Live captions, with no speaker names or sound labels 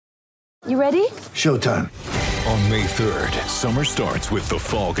You ready? Showtime. On May 3rd, summer starts with The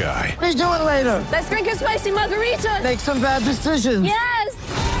Fall Guy. Let's do it later. Let's drink a spicy margarita. Make some bad decisions. Yes!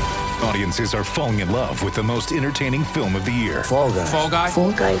 Audiences are falling in love with the most entertaining film of the year. Fall Guy. Fall Guy?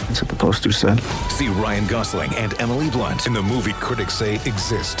 Fall guy. That's what the poster said. See Ryan Gosling and Emily Blunt in the movie critics say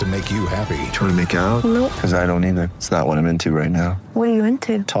exists to make you happy. Trying to make it out? Nope. Because I don't either. It's not what I'm into right now. What are you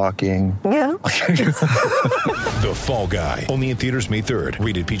into? Talking. Yeah. The Fall Guy. Only in theaters May 3rd.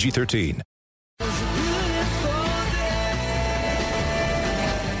 Rated PG-13.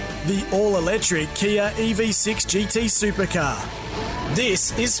 The all-electric Kia EV6 GT Supercar.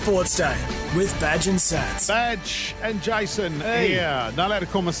 This is Sports Day with Badge and Sats. Badge and Jason here. Not allowed to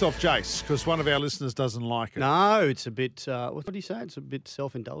call myself Jace because one of our listeners doesn't like it. No, it's a bit, what did he say? It's a bit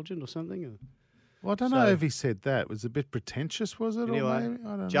self-indulgent or something? Well, I don't know if he said that. Was it a bit pretentious, was it? Anyway, or maybe? I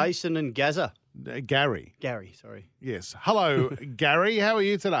don't know. Jason and Gaza. Gary. Gary, sorry. Yes. Hello, Gary. How are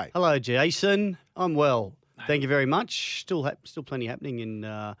you today? Hello, Jason. I'm well. Thank you very much. Still plenty happening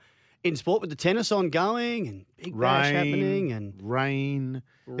in sport with the tennis ongoing and big bash happening and rain.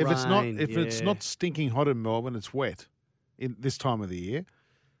 If it's not stinking hot in Melbourne, it's wet in this time of the year.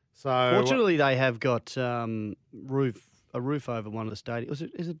 So fortunately, they have got a roof over one of the stadiums.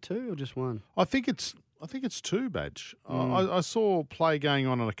 Is it two or just one? I think it's two, Badge. I saw play going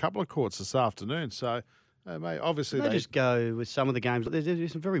on a couple of courts this afternoon. So mate, obviously they just go with some of the games.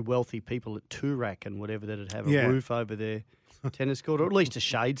 There's some very wealthy people at Toorak and whatever that'd have a roof over their tennis court, or at least a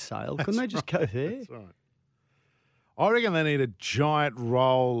shade sail. Couldn't they just go there? That's right. I reckon they need a giant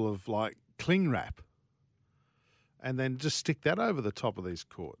roll of like cling wrap, and then just stick that over the top of these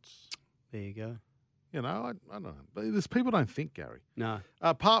courts. There you go. You know, I don't know. But these people don't think, Gary. No.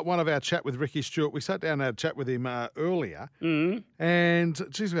 Part one of our chat with Ricky Stewart, we sat down and had a chat with him earlier. Mm-hmm. And,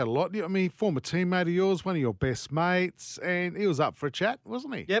 geez, we had a lot. I mean, former teammate of yours, one of your best mates, and he was up for a chat,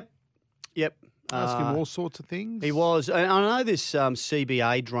 wasn't he? Yep. Ask him all sorts of things. He was. And I know this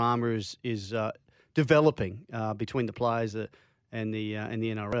CBA drama is developing between the players and the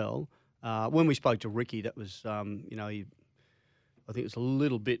NRL. When we spoke to Ricky, that was, I think it was a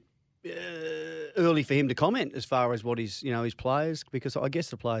little bit early for him to comment as far as what his players, because I guess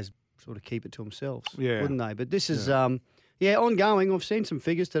the players sort of keep it to themselves, wouldn't they? But this is, ongoing. I've seen some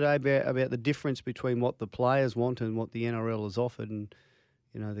figures today about the difference between what the players want and what the NRL has offered, and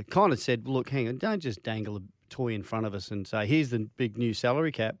they kind of said, look, hang on, don't just dangle a toy in front of us and say, here's the big new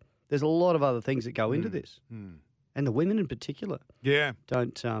salary cap. There's a lot of other things that go into this, and the women in particular,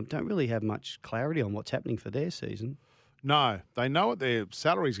 don't really have much clarity on what's happening for their season. No, they know what their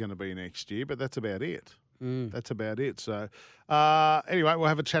salary's going to be next year, but that's about it. That's about it. So, anyway, we'll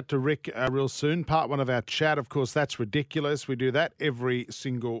have a chat to Rick real soon. Part one of our chat, of course, That's Ridiculous. We do that every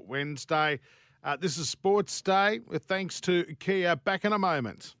single Wednesday. This is Sports Day with thanks to Kia. Back in a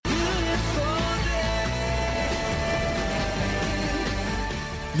moment.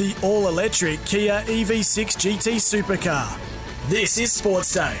 The all-electric Kia EV6 GT Supercar. This is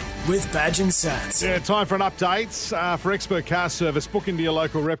Sports Day with Badge and Sats. Yeah, time for an update for Expert Car Service. Book into your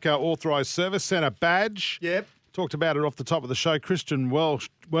local Repco authorised service centre. Badge. Yep. Talked about it off the top of the show. Christian Welch,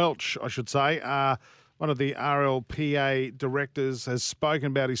 I should say, one of the RLPA directors, has spoken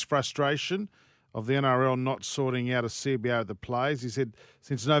about his frustration of the NRL not sorting out a CBA of the players. He said,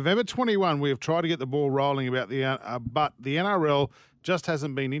 since November 21, we have tried to get the ball rolling about but the NRL just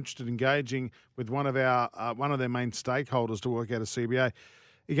hasn't been interested in engaging with one of their main stakeholders to work out a CBA.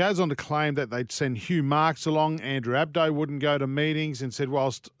 He goes on to claim that they'd send Hugh Marks along. Andrew Abdo wouldn't go to meetings, and said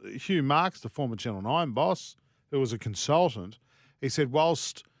whilst Hugh Marks, the former Channel 9 boss, who was a consultant, he said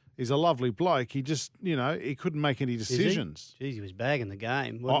whilst he's a lovely bloke, he just, he couldn't make any decisions. Jeez, he was bagging the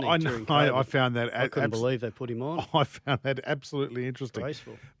game, wasn't he? I found that. I couldn't believe they put him on. I found that absolutely interesting.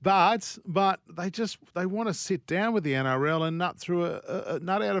 Graceful. But they want to sit down with the NRL and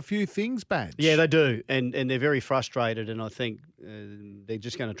nut out a few things, Badge. Yeah, they do, and they're very frustrated, and I think they're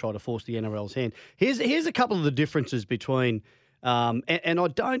just going to try to force the NRL's hand. Here's a couple of the differences between, and I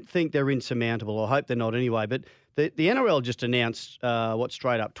don't think they're insurmountable. I hope they're not anyway, but the NRL just announced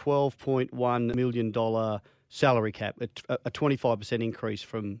straight up $12.1 million salary cap, a 25% increase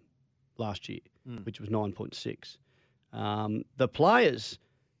from last year, which was 9.6. The players,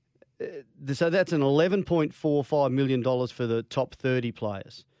 so that's an $11.45 million for the top 30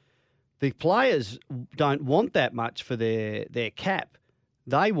 players. The players don't want that much for their cap.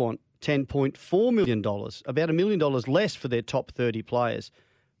 They want $10.4 million, about $1 million less for their top 30 players,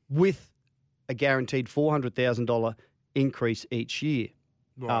 with a guaranteed $400,000 increase each year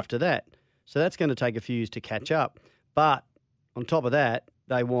after that. So that's going to take a few years to catch up. But on top of that,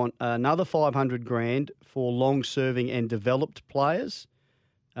 they want another $500,000 for long-serving and developed players.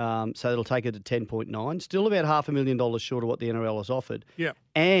 So it'll take it to 10.9. Still about $500,000 short of what the NRL has offered. Yeah.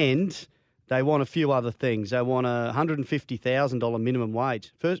 And they want a few other things. They want a $150,000 minimum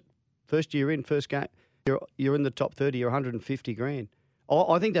wage. First year in, first game, you're in the top 30, you're $150,000.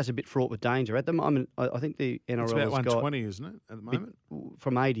 I think that's a bit fraught with danger. At the moment, I think the NRL It's about has 120, isn't it, at the moment?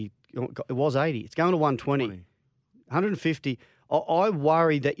 from 80. It was 80. It's going to 120. 150. I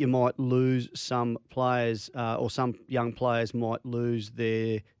worry that you might lose some players or some young players might lose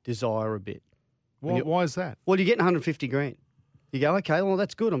their desire a bit. Why is that? Well, you're getting $150,000. You go, okay, well,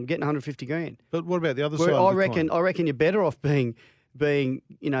 that's good. I'm getting $150,000. But what about the other side I of the reckon coin? you're better off being,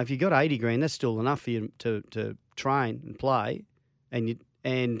 if you got $80,000, that's still enough for you to train and play, and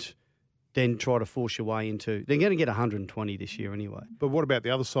then try to force your way into. They're going to get 120 this year anyway. But what about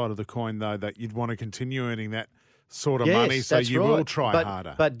the other side of the coin, though, that you'd want to continue earning that sort of Yes, money, so that's you right. will try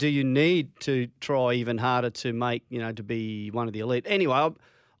harder? But do you need to try even harder to make, to be one of the elite? Anyway,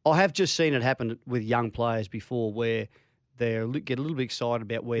 I have just seen it happen with young players before where they get a little bit excited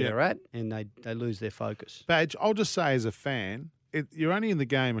about where they're at and they lose their focus. Badge, I'll just say as a fan, you're only in the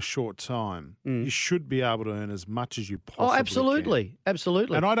game a short time. You should be able to earn as much as you possibly can.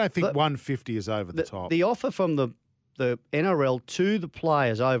 Absolutely. And I don't think 150 is over the top. The offer from the NRL to the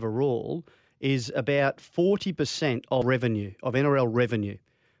players overall is about 40% of revenue, of NRL revenue.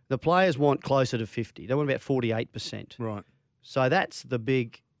 The players want closer to 50. They want about 48%. Right. So that's the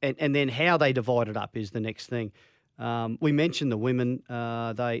big, and then how they divide it up is the next thing. We mentioned the women.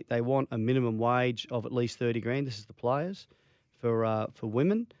 They want a minimum wage of at least $30,000. This is the players for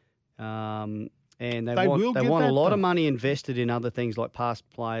women, and they want a lot of money invested in other things like past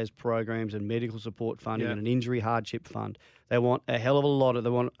players programs and medical support funding and an injury hardship fund. They want a hell of a lot of. They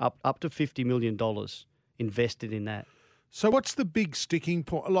want up to $50 million invested in that. So what's the big sticking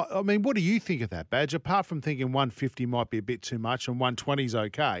point? I mean, what do you think of that, Badge? Apart from thinking 150 might be a bit too much and 120 is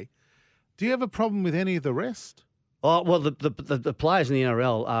okay, do you have a problem with any of the rest? Oh, well, the players in the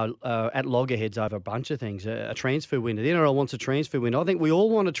NRL are at loggerheads over a bunch of things. A transfer window. The NRL wants a transfer window. I think we all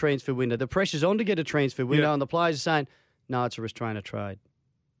want a transfer window. The pressure's on to get a transfer window, and the players are saying, no, it's a restrainer trade.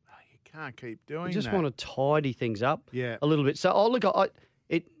 Oh, you can't keep doing that. We just want to tidy things up a little bit. So,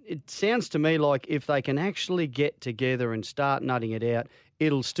 it sounds to me like if they can actually get together and start nutting it out,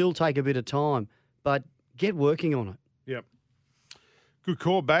 it'll still take a bit of time, but get working on it. Yep. Good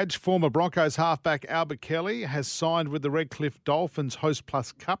call, Badge. Former Broncos halfback Albert Kelly has signed with the Redcliffe Dolphins Host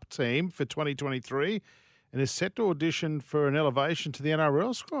Plus Cup team for 2023 and is set to audition for an elevation to the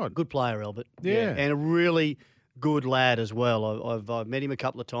NRL squad. Good player, Albert. Yeah. And a really good lad as well. I've met him a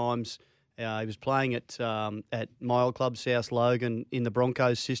couple of times. He was playing at my old club, South Logan, in the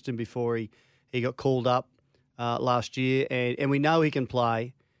Broncos system before he got called up last year, and we know he can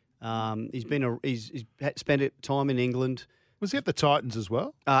play. He's spent time in England. Was he at the Titans as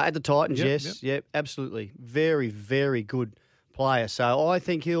well? At the Titans, yes. Yep, absolutely. Very, very good player. So I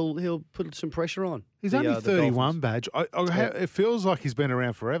think he'll put some pressure on. He's only 31, Badge. It feels like he's been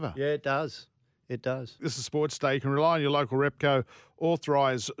around forever. Yeah, it does. It does. This is Sports Day. You can rely on your local Repco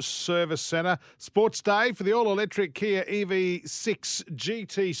authorised service centre. Sports Day for the all-electric Kia EV6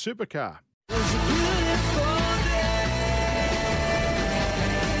 GT Supercar.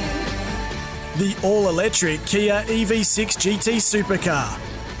 The all-electric Kia EV6 GT Supercar.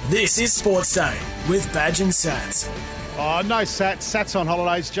 This is Sports Day with Badge and Sats. Oh, no, Sats on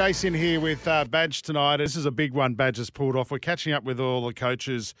holidays. Jason here with Badge tonight. This is a big one Badge has pulled off. We're catching up with all the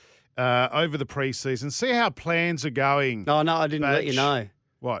coaches over the pre-season. See how plans are going. No, I didn't Badge. let you know.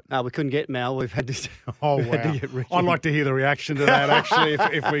 What? No, we couldn't get Mal. We've had to. Oh, wow. I'd like to hear the reaction to that, actually,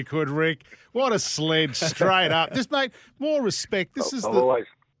 if we could, Rick. What a sledge, straight up. Just, mate, more respect. This is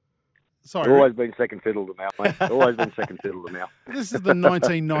always been second fiddle to Mal, mate. Always been second fiddle to Mal. This is the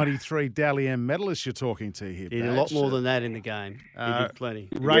 1993 Dally M medalist you're talking to here, He did a lot more than that in the game. He did plenty.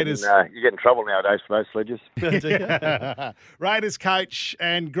 Raiders. You get in trouble nowadays for those sledges. Raiders coach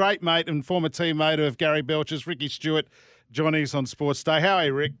and great mate and former teammate of Gary Belcher's, Ricky Stewart, joining us on Sports Day. How are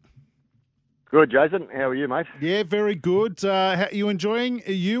you, Rick? Good, Jason. How are you, mate? Yeah, very good. Are you and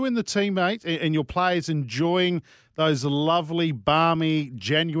the teammate and your players enjoying those lovely, balmy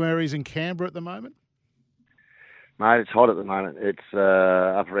Januaries in Canberra at the moment? Mate, it's hot at the moment. It's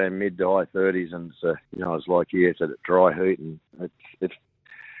up around mid to high 30s, and it's like it's at a dry heat, and it's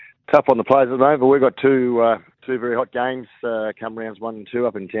tough on the players at the moment. But we've got two very hot games come rounds 1 and 2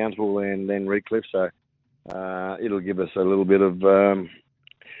 up in Townsville and then Redcliffe, so it'll give us a little bit of that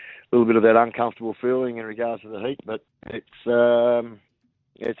uncomfortable feeling in regards to the heat. But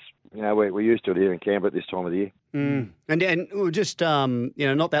it's we're used to it here in Canberra at this time of the year. And just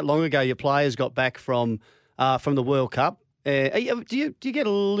not that long ago, your players got back from the World Cup. Do you get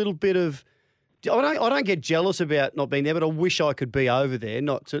a little bit of? I don't get jealous about not being there, but I wish I could be over there.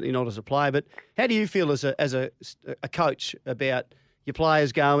 Certainly not as a player. But how do you feel as a coach about your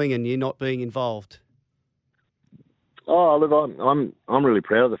players going and you not being involved? Oh, look, I'm really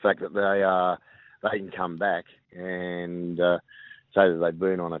proud of the fact that they can come back and say that they've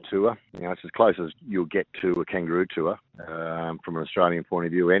been on a tour. You know, it's as close as you'll get to a kangaroo tour from an Australian point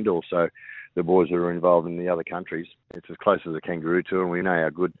of view, and also the boys that are involved in the other countries. It's as close as a kangaroo tour, and we know how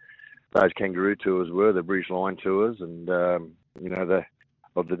good those kangaroo tours were, the British Lion tours, and you know,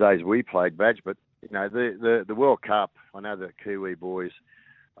 of the days we played, Badge. But you know, the World Cup, I know the Kiwi boys.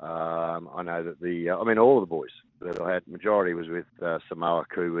 I know that all of the boys that I had, majority was with Samoa,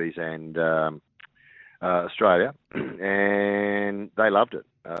 Kiwis, and Australia, and they loved it.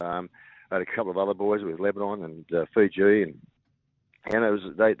 I had a couple of other boys with Lebanon and Fiji, and it was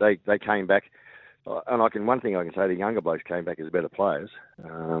they came back. And one thing I can say, the younger blokes came back as better players,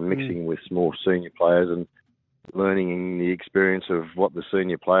 mixing with more senior players and learning the experience of what the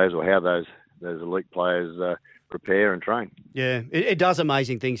senior players or how those elite players prepare and train. Yeah, it does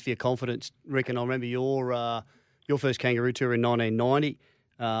amazing things for your confidence, Rick. And I remember your first kangaroo tour in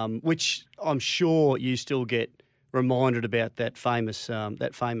 1990, which I'm sure you still get reminded about that famous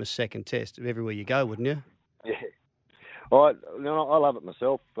second test everywhere you go, wouldn't you? Yeah. I love it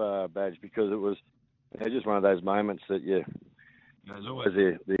myself, Badge, because it was just one of those moments that there's always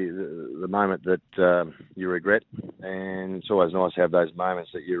the moment that you regret, and it's always nice to have those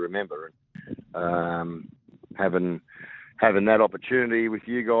moments that you remember. And having that opportunity with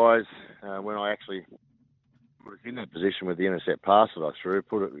you guys when I actually was in that position with the intercept pass that I threw,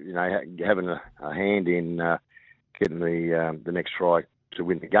 having a hand in getting the next try to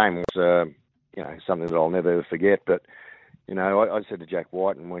win the game was something that I'll never ever forget. But I said to Jack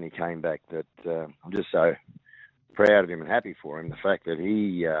Whiten when he came back that I'm just so proud of him and happy for him. The fact that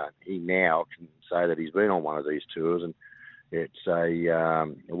he now can say that he's been on one of these tours, and it's a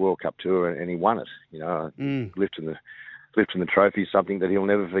World Cup tour, and he won it. Lifting the trophy is something that he'll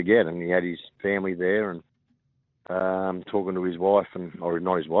never forget. And he had his family there, and talking to his wife, or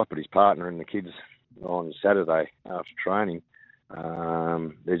not his wife, but his partner and the kids on Saturday after training.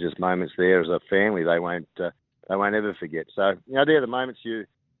 There's just moments there as a family they won't ever forget. So they're the moments you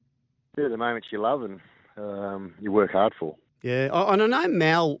love and you work hard for. Yeah, and I know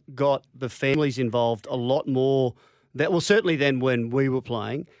Mal got the families involved a lot more. Certainly than when we were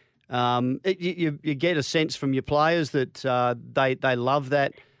playing. You get a sense from your players that they love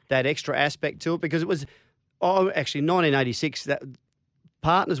that extra aspect to it, because it was actually 1986 that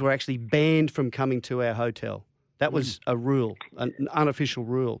partners were actually banned from coming to our hotel. That was a rule, an unofficial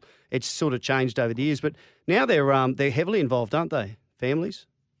rule. It's sort of changed over the years, but now they're heavily involved, aren't they? Families.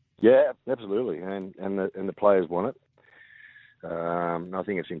 Yeah, absolutely, and the players want it. I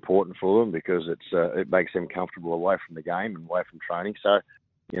think it's important for them because it makes them comfortable away from the game and away from training. So,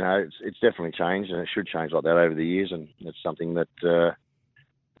 it's definitely changed, and it should change like that over the years. And it's something that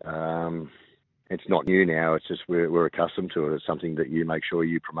it's not new now. It's just we're accustomed to it. It's something that you make sure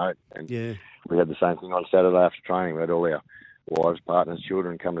you promote. And we had the same thing on Saturday after training. We had all our wives, partners,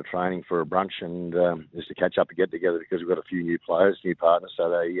 children come to training for a brunch and just to catch up and get together, because we've got a few new players, new partners, so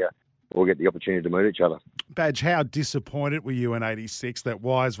they all get the opportunity to meet each other. Badge, how disappointed were you in '86 that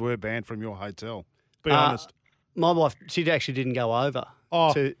Wise were banned from your hotel? Be honest. My wife, she actually didn't go over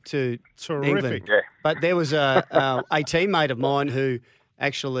to terrific. England. Yeah. But there was a teammate of mine who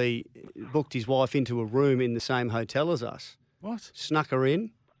actually booked his wife into a room in the same hotel as us. What? Snuck her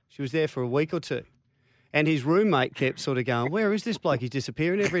in. She was there for a week or two. And his roommate kept sort of going, "Where is this bloke? He's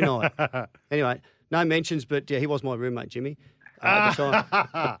disappearing every night." Anyway, no mentions, but yeah, he was my roommate, Jimmy. At the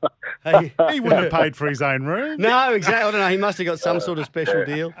time. He wouldn't have paid for his own room. No, exactly. I don't know. He must have got some sort of special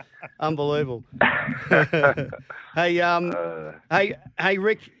deal. Unbelievable. Hey,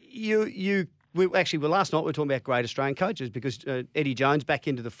 Rick, last night we were talking about great Australian coaches, because Eddie Jones back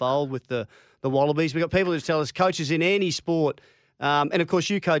into the fold with the Wallabies. We've got people who tell us coaches in any sport. And, of course,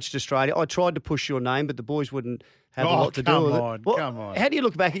 you coached Australia. I tried to push your name, but the boys wouldn't have a lot to do with it. Come on. How do you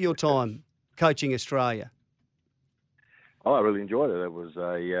look back at your time coaching Australia? Oh, I really enjoyed it. It was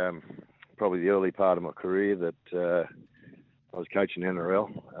probably the early part of my career that I was coaching NRL.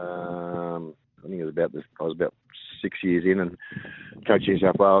 I think I was about 6 years in, and coaching New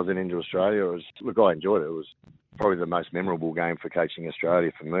South Wales and into Australia. I enjoyed it. It was probably the most memorable game for coaching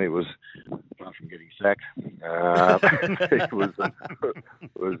Australia for me. Was, apart from getting sacked, it was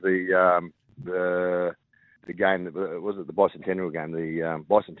the game that was it the bicentennial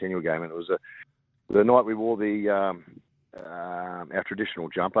game, and it was the night we wore our traditional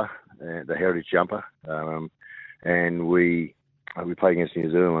jumper, the heritage jumper, and we played against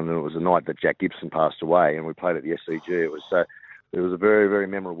New Zealand, and it was the night that Jack Gibson passed away, and we played at the SCG. It was a very, very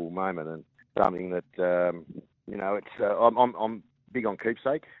memorable moment, and something that I'm big on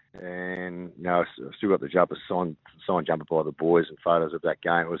keepsake, and I've still got the jumper signed jumper by the boys and photos of that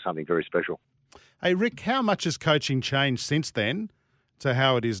game. It was something very special. Hey, Rick, how much has coaching changed since then to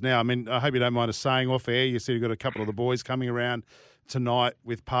how it is now? I mean, I hope you don't mind us saying off air, you said you've got a couple of the boys coming around tonight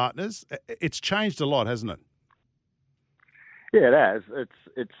with partners. It's changed a lot, hasn't it? Yeah, it has.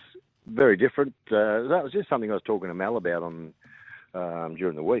 It's very different. That was just something I was talking to Mel about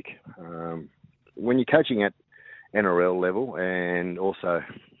during the week. When you're coaching at NRL level and also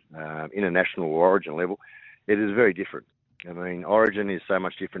international or Origin level, it is very different. I mean, Origin is so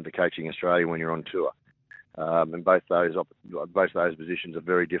much different to coaching Australia when you're on tour, and both those positions are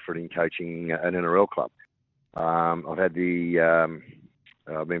very different in coaching an NRL club. I've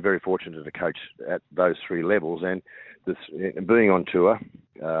been very fortunate to coach at those three levels, and being on tour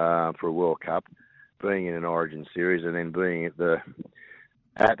for a World Cup, being in an Origin series, and then being at the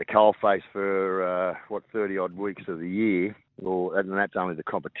coalface for 30 odd weeks of the year, and that's only the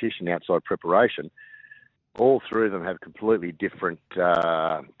competition outside preparation. All three of them have completely different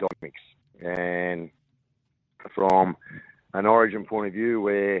dynamics, and from an Origin point of view,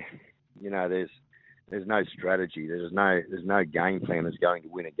 where there's no strategy, there's no game plan that's going to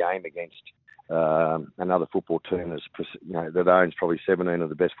win a game against another football team that owns probably 17 of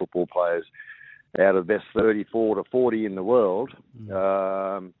the best football players out of the best 34 to 40 in the world.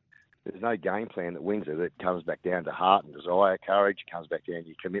 There's no game plan that wins it. It comes back down to heart and desire, courage. It comes back down to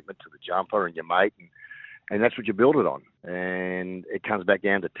your commitment to the jumper and your mate, and that's what you build it on. And it comes back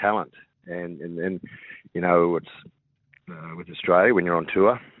down to talent. And it's with Australia, when you're on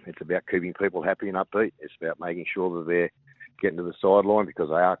tour, it's about keeping people happy and upbeat. It's about making sure that they're getting to the sideline because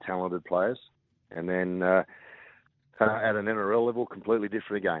they are talented players. And then at an NRL level, completely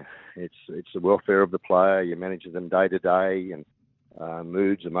different again. It's the welfare of the player. You manage them day to day, and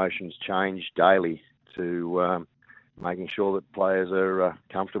moods, emotions change daily to making sure that players are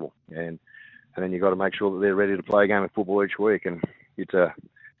comfortable. And then you've got to make sure that they're ready to play a game of football each week. And it's a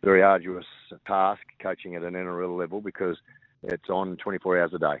very arduous task coaching at an NRL level because it's on 24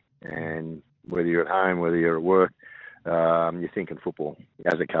 hours a day. And whether you're at home, whether you're at work, you're thinking football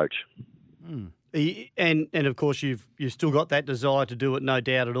as a coach. And of course, you've still got that desire to do it, no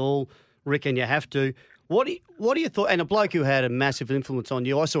doubt at all, Rick, and you have to. What do you thought? And a bloke who had a massive influence on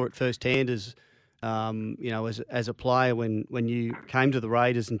you, I saw it firsthand as a player when you came to the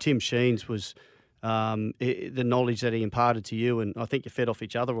Raiders, and Tim Sheens was the knowledge that he imparted to you, and I think you fed off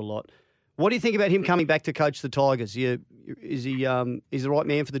each other a lot. What do you think about him coming back to coach the Tigers? Is he the right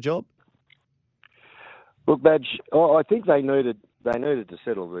man for the job? Look, Badge, I think they needed to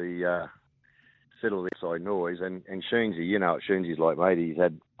settle the outside noise, and Sheensy, Sheensy's like mate, he's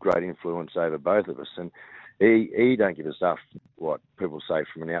had great influence over both of us, and he don't give a stuff what people say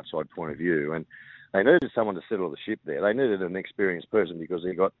from an outside point of view, and they needed someone to settle the ship there. They needed an experienced person because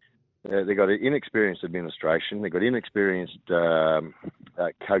they got inexperienced administration, they got inexperienced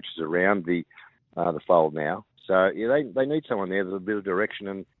coaches around the fold now, so they need someone there with a bit of direction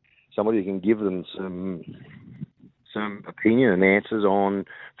and somebody who can give them some opinion and answers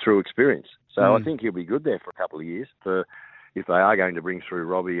through experience. So I think he'll be good there for a couple of years. If they are going to bring through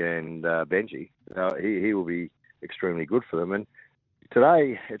Robbie and Benji, he will be extremely good for them. And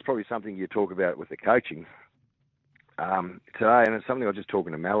today, it's probably something you talk about with the coaching. Today, and it's something I was just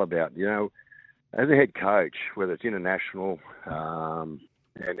talking to Mel about, as a head coach, whether it's international and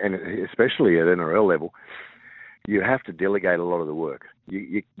especially at NRL level, you have to delegate a lot of the work.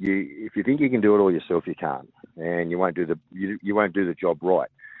 If you think you can do it all yourself, you can't, and you won't do the job right.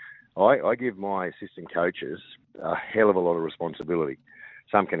 I give my assistant coaches a hell of a lot of responsibility.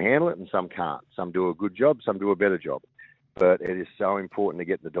 Some can handle it and some can't. Some do a good job, some do a better job. But it is so important to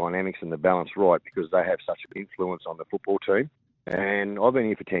get the dynamics and the balance right because they have such an influence on the football team. And I've been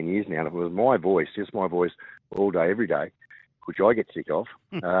here for 10 years now, and if it was my voice, just my voice all day, every day, which I get sick of,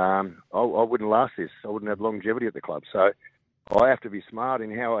 I wouldn't last this. I wouldn't have longevity at the club. So I have to be smart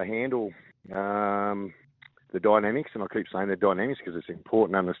in how I handle the dynamics, and I keep saying the dynamics because it's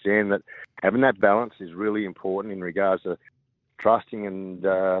important to understand that having that balance is really important in regards to trusting and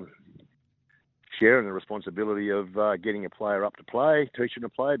sharing the responsibility of getting a player up to play, teaching a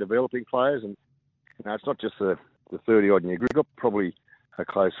player, developing players. And it's not just the 30-odd in your group. You've got probably a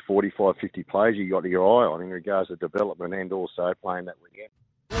close 45, 50 players you got your eye on in regards to development and also playing that weekend.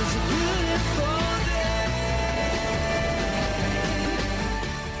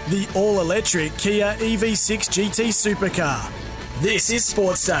 The all-electric Kia EV6 GT Supercar. This is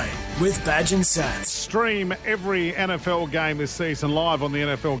Sports Day with Badge and Sats. Stream every NFL game this season live on the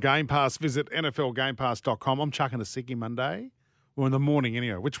NFL Game Pass. Visit NFLGamePass.com. I'm chucking a sickie Monday, or in the morning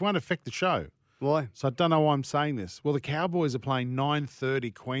anyway, which won't affect the show. Why? So I don't know why I'm saying this. Well, the Cowboys are playing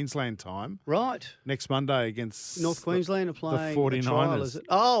 9:30 Queensland time Right. next Monday against North Queensland are playing the a trial, 49ers. is it?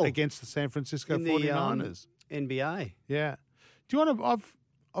 Oh, Against the San Francisco in the 49ers. NBA. Yeah. Do you want to?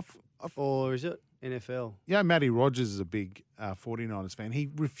 I've Or is it NFL? Yeah, Matty Rogers is a big 49ers fan. He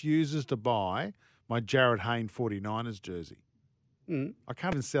refuses to buy my Jared Hayne 49ers jersey. Mm. I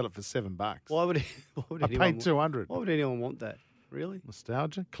can't even sell it for $7. Why would, why would I anyone paid $200. Why would anyone want that? Really?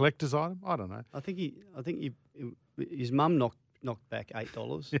 Nostalgia, collector's item. I don't know. I think his mum knocked back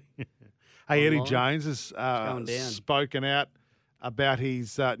 $8. Hey, Eddie Online. Jones has going down. spoken out about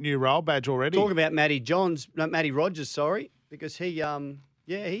his new role badge already. Talk about Matty Rogers, sorry, because he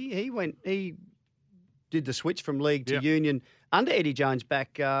did the switch from league to Yep. union under Eddie Jones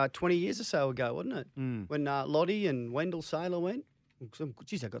back 20 years or so ago, wasn't it? Mm. When Lottie and Wendell Saylor went.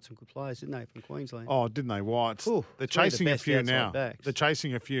 Geez, they got some good players, didn't they, from Queensland? Oh, didn't they? Whites. Ooh, They're three of the chasing a best few outside now. backs. They're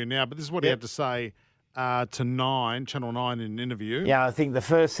chasing a few now. But this is what he Yep. had to say to Channel 9 in an interview. Yeah, I think the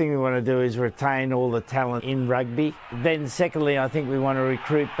first thing we want to do is retain all the talent in rugby. Then secondly, I think we want to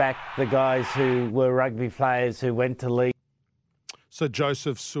recruit back the guys who were rugby players who went to league. So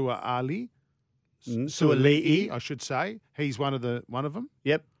Joseph Suaalii, Suaalii. I should say, he's one of them.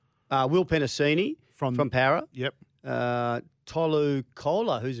 Yep. Will Penasini from Para. Yep. Tolu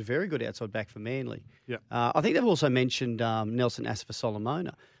Kola, who's a very good outside back for Manly. Yep. I think they've also mentioned Nelson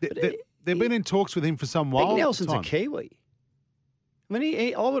Asafa-Solomona. They've been in talks with him for some I while. think Nelson's time. a Kiwi. I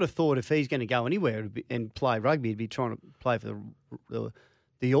mean, I would have thought if he's going to go anywhere and play rugby, he'd be trying to play for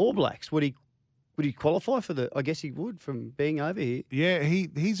the All Blacks. Would he qualify for the? I guess he would from being over here. Yeah,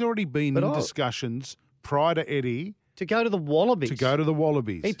 he's already been in discussions prior to Eddie to go to the Wallabies.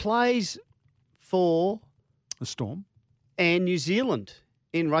 He plays for the Storm and New Zealand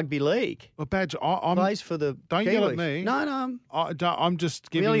in rugby league. Well, Badge, I'm plays for the. Don't Kiwis. yell at me. No. I'm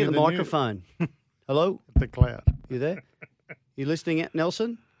just giving yelling you at the microphone. Hello, the cloud. You there? You listening, at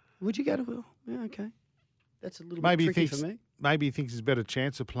Nelson? Would you go to? Well, yeah, okay. That's a little Maybe bit tricky he thinks, for me. Maybe he thinks he's a better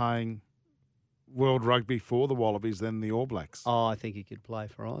chance of playing World Rugby for the Wallabies than the All Blacks. Oh, I think he could play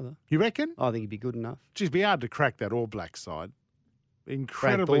for either. You reckon? I think he'd be good enough. Geez, it'd be hard to crack that All Black side.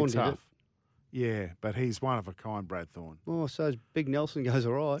 Incredibly Brad Thorne did tough. Yeah, but he's one of a kind, Brad Thorne. Oh, so Big Nelson goes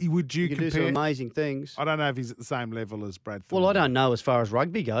all right. Would you He can do some compare- amazing things. I don't know if he's at the same level as Brad Thorne. Well, I don't know as far as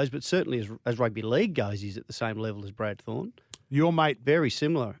rugby goes, but certainly as rugby league goes, he's at the same level as Brad Thorne. Your mate, very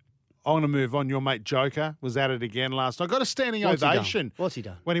similar. I'm going to move on. Your mate Joker was at it again last night. Got a standing ovation. What's he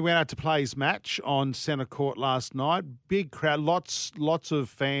done? When he went out to play his match on centre court last night. Big crowd, lots of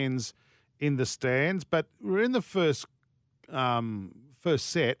fans in the stands. But we're in the first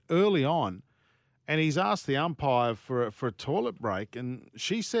set early on, and he's asked the umpire for a toilet break, and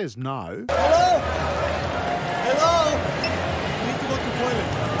she says no.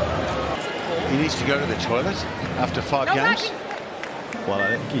 He needs to go to the toilet after 5 games. Well,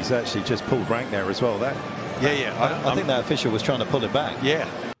 I think he's actually just pulled rank there as well. Yeah. I think that official was trying to pull it back. Yeah.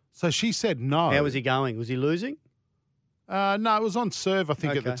 So she said no. How was he going? Was he losing? No, it was on serve, I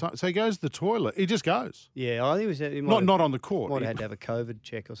think, at the time. So he goes to the toilet. He just goes. Yeah, I think he was. Not on the court. Might have had to have a COVID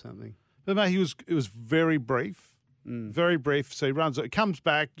check or something. But mate, it was very brief. Very brief. So he runs. It comes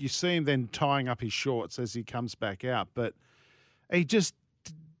back. You see him then tying up his shorts as he comes back out. But he just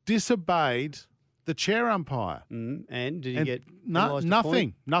disobeyed the chair umpire. And did he get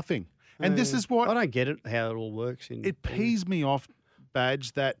nothing? And this is what I don't get it. How it all works. It pees me off,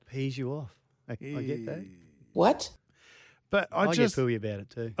 Badge. That pees you off. I get that. What? But I get pooey about it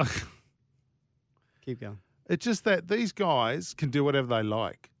too. Keep going. It's just that these guys can do whatever they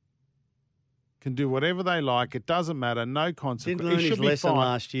like. It doesn't matter. No consequence. Didn't learn his lesson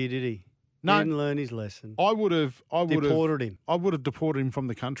last year, did he? No. Didn't learn his lesson. I would have deported him. I would have deported him from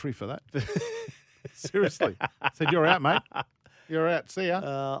the country for that. Seriously. Said, you're out, mate. You're out. See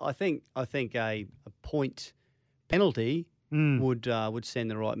ya. I think a point penalty would send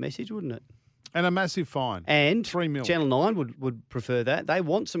the right message, wouldn't it? And a massive fine. And $3 million. Channel 9 would prefer that. They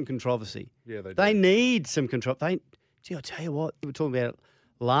want some controversy. Yeah, they do. They need some controversy. Gee, I'll tell you what, we were talking about it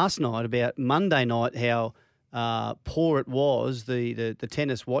last night, about Monday night, how poor it was, the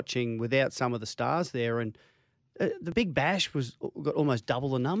tennis watching without some of the stars there. And the Big Bash got almost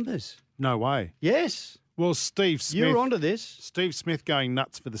double the numbers. No way. Yes. Well, Steve Smith. You're onto this. Steve Smith going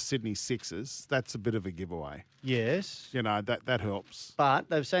nuts for the Sydney Sixers. That's a bit of a giveaway. Yes. You know, that helps. But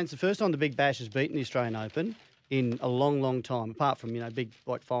they've saying it's the first time the Big Bash has beaten the Australian Open in a long, long time, apart from, big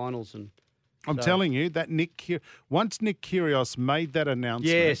like finals and I'm telling you that once Nick Kyrgios made that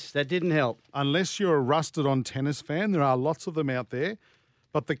announcement. Yes, that didn't help. Unless you're a rusted-on tennis fan, there are lots of them out there.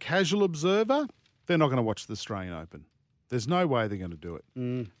 But the casual observer, they're not going to watch the Australian Open. There's no way they're going to do it.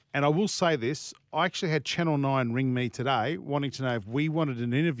 And I will say this, I actually had Channel 9 ring me today wanting to know if we wanted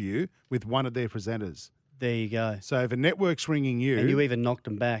an interview with one of their presenters. There you go. So if a network's ringing you... And you even knocked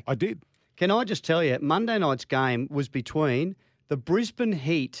them back. I did. Can I just tell you, Monday night's game was between the Brisbane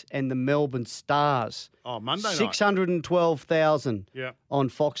Heat and the Melbourne Stars. Oh, Monday night. 612,000 Yeah. on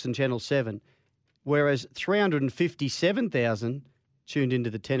Fox and Channel 7, whereas 357,000 tuned into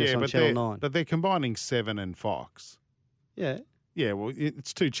the tennis on Channel 9. But they're combining 7 and Fox. Yeah. Yeah, well,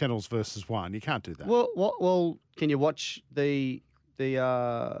 it's 2 channels versus 1. You can't do that. Well, can you watch the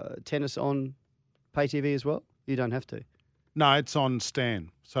tennis on pay TV as well? You don't have to. No, it's on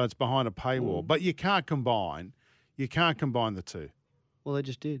Stan, so it's behind a paywall. But you can't combine the two. Well, they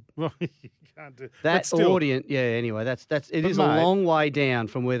just did. Well, you can't do That still, audience, yeah. Anyway, it is mate, a long way down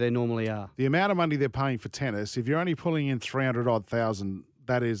from where they normally are. The amount of money they're paying for tennis, if you're only pulling in 300-odd thousand,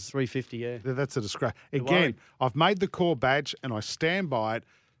 that is 350. Yeah, that's a disgrace. You're Again, worried. I've made the core badge and I stand by it.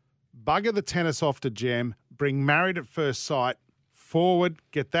 Bugger the tennis off to Gem. Bring Married at First Sight forward.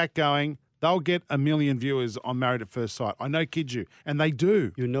 Get that going. They'll get 1 million viewers on Married at First Sight. I know, kid you, and they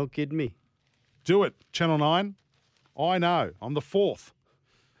do. You're not kidding me. Do it, Channel 9. I know. I'm the 4th.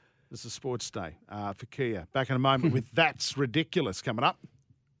 This is Sports Day for Kia. Back in a moment with That's Ridiculous coming up.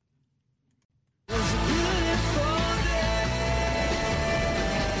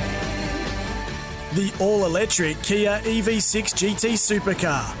 The all-electric Kia EV6 GT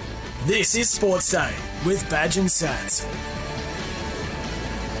Supercar. This is Sports Day with Badge and Sats.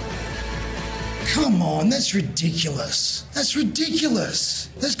 Come on, that's ridiculous. That's ridiculous.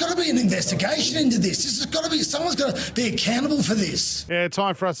 There's got to be an investigation into this. Someone's got to be accountable for this. Yeah,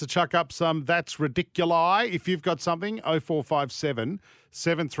 time for us to chuck up some That's Ridiculi. If you've got something, 0457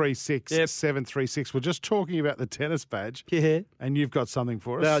 736 736. We're just talking about the tennis badge. Yeah. And you've got something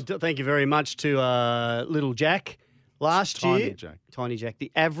for us. Thank you very much to little Jack. Last year, Tiny Jack,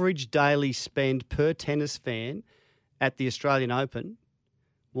 the average daily spend per tennis fan at the Australian Open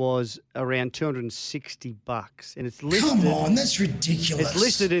was around $260, and it's listed. Come on, that's ridiculous. It's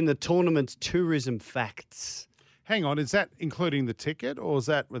listed in the tournament's tourism facts. Hang on, is that including the ticket or is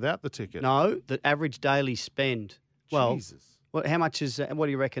that without the ticket? No, the average daily spend. Well, Jesus. How much is? What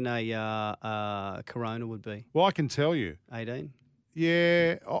do you reckon a Corona would be? Well, I can tell you. 18.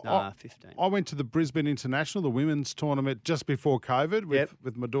 Yeah. 15. I went to the Brisbane International, the women's tournament, just before COVID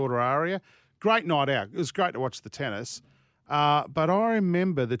with my daughter Aria. Great night out. It was great to watch the tennis. But I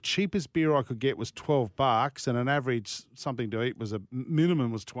remember the cheapest beer I could get was $12, and an average something to eat was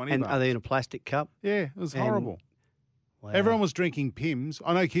minimum was $20. And are they in a plastic cup? Yeah, it was horrible. Wow. Everyone was drinking Pims.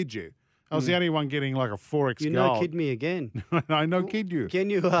 I no kid you. I was the only one getting like a 4X You gold. no kid me again. I no kid you. Can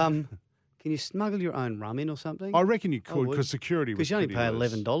you smuggle your own rum in or something? I reckon you could because security was because you only pay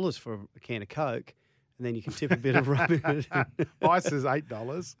pretty $11 for a can of Coke, and then you can tip a bit of rum in it. Ice is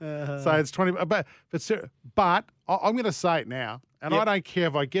 $8, so it's $20. But I'm going to say it now, and I don't care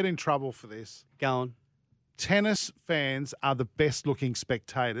if I get in trouble for this. Go on. Tennis fans are the best-looking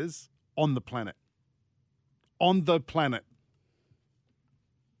spectators on the planet. On the planet.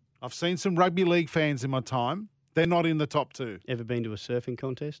 I've seen some rugby league fans in my time. They're not in the top 2. Ever been to a surfing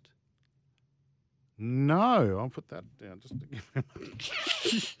contest? No, I'll put that down.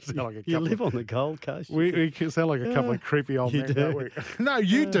 Just to like you live on the Gold Coast. We sound like a couple of creepy old men, do. don't we? No,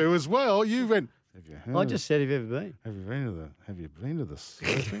 you do as well. You went. Have you heard I just said, have you ever been? Have you been to the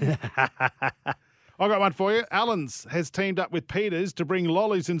surfing? I got one for you. Allen's has teamed up with Peters to bring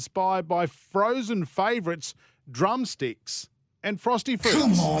lollies inspired by frozen favourites, drumsticks, and frosty fruits.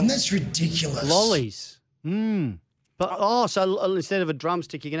 Come on, that's ridiculous. Lollies. Mm. But so instead of a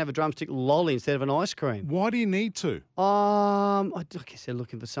drumstick, you can have a drumstick lolly instead of an ice cream. Why do you need to? I guess they're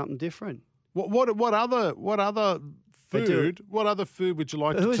looking for something different. What other food? What other food would you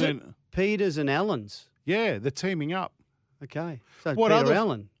like Who to is turn? it? Peters and Allen's. Yeah, they're teaming up. Okay. So What Peter other-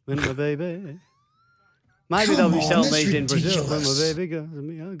 Allen, when my baby. Maybe Come they'll be on, selling that's these in Brazil. When ridiculous. my baby goes to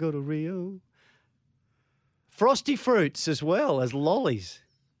me, I go to Rio. Frosty fruits as well as lollies.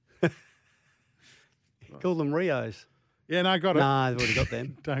 Call them Rios. Yeah, no, got it. Nah, they've already got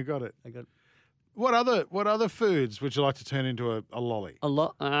them. Don't got it. They got What other foods would you like to turn into a lolly? a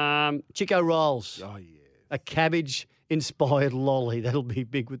lot. Chico rolls. Oh yeah. A cabbage-inspired lolly. That'll be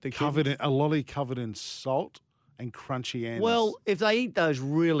big with the kids. A lolly covered in salt and crunchy ends. Well, if they eat those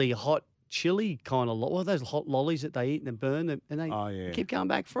really hot chili kind of those hot lollies that they eat and they burn them, and they keep going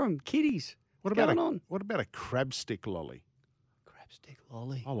back for them. Kiddies. what What's about going on? What about a crab stick lolly? Crab Crabstick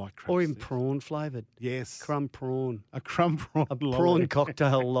lolly. I like crabstick. Or even prawn flavoured. Yes. Crumb prawn. A crumb prawn A lolly. prawn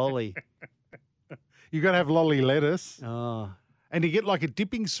cocktail lolly. You got to have lolly lettuce. Oh. And you get like a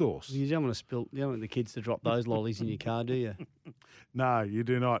dipping sauce. You don't want the kids to drop those lollies in your car, do you? No, you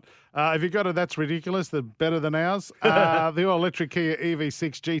do not. If you got it, that's ridiculous. They're better than ours. The all-electric Kia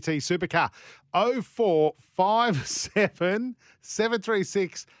EV6 GT Supercar. 0457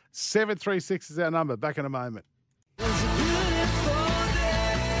 736 736 is our number. Back in a moment.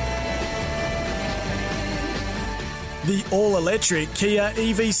 The all-electric Kia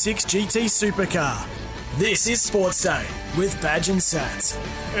EV6 GT Supercar. This is Sports Day with Badge and Sats.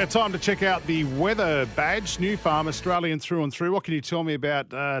 Yeah, time to check out the weather badge. New Farm, Australian through and through. What can you tell me about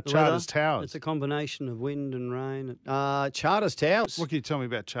Charters Towers? It's a combination of wind and rain. Charters Towers. What can you tell me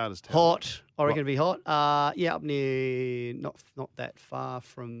about Charters Towers? Hot. I reckon it'll be hot. Yeah, up near, not that far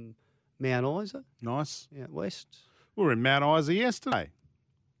from Mount Isa. Nice. Yeah, west. We were in Mount Isa yesterday.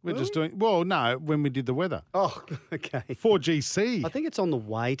 We're just doing, well, no, when we did the weather. Oh, okay. 4GC. I think it's on the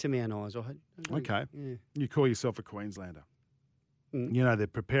way to Mount Isa. Okay. Yeah. You call yourself a Queenslander. Mm. You know, they're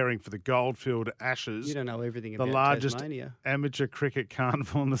preparing for the Goldfield Ashes. You don't know everything the about largest Tasmania. amateur cricket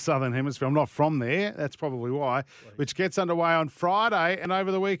carnival in the Southern Hemisphere. I'm not from there. That's probably why. Which gets underway on Friday and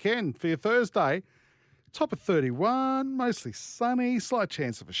over the weekend. For your Thursday, top of 31, mostly sunny, slight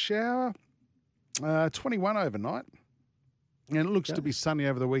chance of a shower. 21 overnight. And it looks to be sunny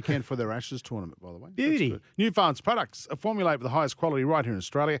over the weekend for their Ashes tournament, by the way. Beauty. New Farm's products are formulated with the highest quality right here in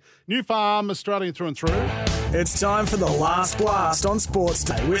Australia. New Farm, Australian through and through. It's time for the last blast on Sports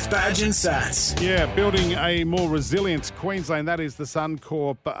Day with Badge and Sats. Yeah, building a more resilient Queensland. That is the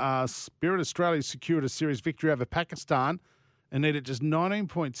Suncorp Spirit. Australia secured a series victory over Pakistan and needed just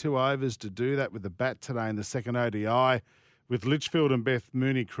 19.2 overs to do that with the bat today in the second ODI, with Litchfield and Beth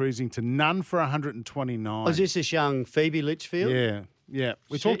Mooney cruising to none for 129. Was this young Phoebe Litchfield? Yeah.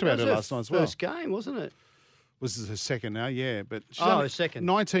 We talked about her last night as well. First game, wasn't it? This is her second now, yeah. But she's her second.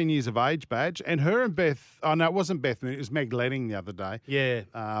 19 years of age, Badge. And her and Beth, oh, no, it wasn't Beth Mooney, it was Meg Letting the other day. Yeah.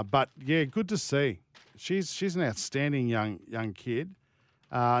 But, yeah, good to see. She's an outstanding young kid.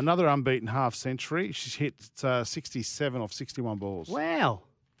 Another unbeaten half century. She's hit 67 off 61 balls. Wow.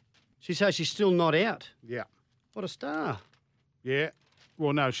 She's still not out. Yeah. What a star. Yeah.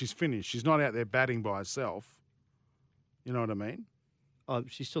 Well, no, she's finished. She's not out there batting by herself. You know what I mean? Oh,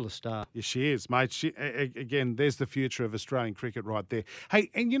 she's still a star. Yes, she is, mate. Again, there's the future of Australian cricket right there. Hey,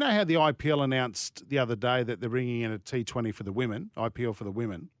 and you know how the IPL announced the other day that they're bringing in a T20 for the women, IPL for the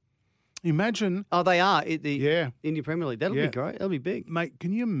women? Imagine. Oh, they are. Indian Premier League. That'll be great. That'll be big. Mate,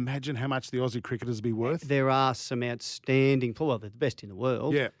 can you imagine how much the Aussie cricketers be worth? There are some outstanding, well, they're the best in the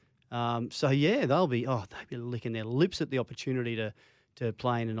world. Yeah. They'll be licking their lips at the opportunity to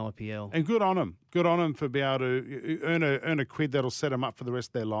play in an IPL. And good on them. Good on them for being able to earn a quid that'll set them up for the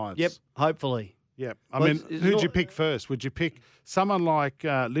rest of their lives. Yep, hopefully. Yep. I mean, who'd you pick first? Would you pick someone like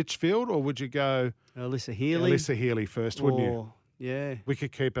Litchfield, or would you go Alyssa Healy? Alyssa Healy first, wouldn't you? Yeah.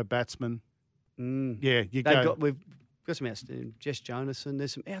 Wicketkeeper, batsman. Mm. Yeah, we've got some outstanding. Jess Jonasson.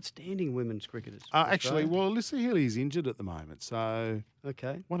 There's some outstanding women's cricketers. Actually, Alyssa Healy's injured at the moment, so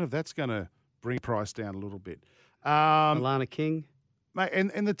okay. Wonder if that's going to bring price down a little bit. Alana King. Mate,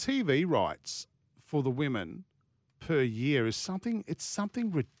 and the TV rights for the women per year is something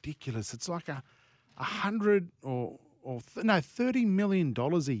ridiculous. It's like $100 or $30 million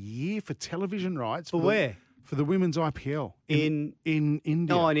a year for television rights. For where? For the women's IPL in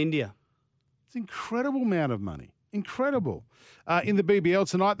India. Oh, in India. It's an incredible amount of money. Incredible. In the BBL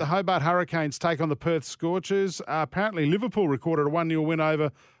tonight, the Hobart Hurricanes take on the Perth Scorchers. Apparently, Liverpool recorded a 1-0 win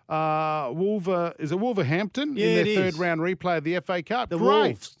over Wolverhampton in their third-round replay of the FA Cup. The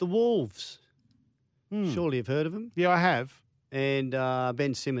Great. Wolves. Surely you've heard of them. Yeah, I have. And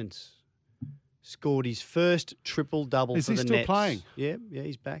Ben Simmons scored his first triple-double for the Nets. Is he still playing? Yeah,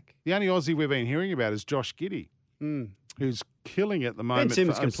 he's back. The only Aussie we've been hearing about is Josh Giddey, who's killing it at the moment. Ben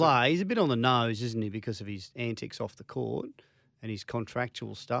Simmons can play. He's a bit on the nose, isn't he, because of his antics off the court and his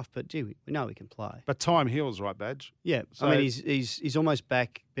contractual stuff. But, gee, we know he can play. But time heals, right, Badge? Yeah. So, I mean, he's almost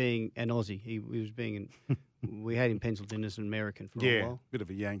back being an Aussie. He was being we had him penciled in as an American for a while. Bit of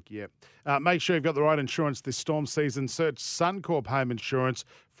a yank, yeah. Make sure you've got the right insurance this storm season. Search Suncorp Home Insurance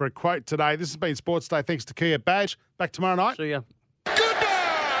for a quote today. This has been Sports Day. Thanks to Kia. Badge, back tomorrow night. See ya.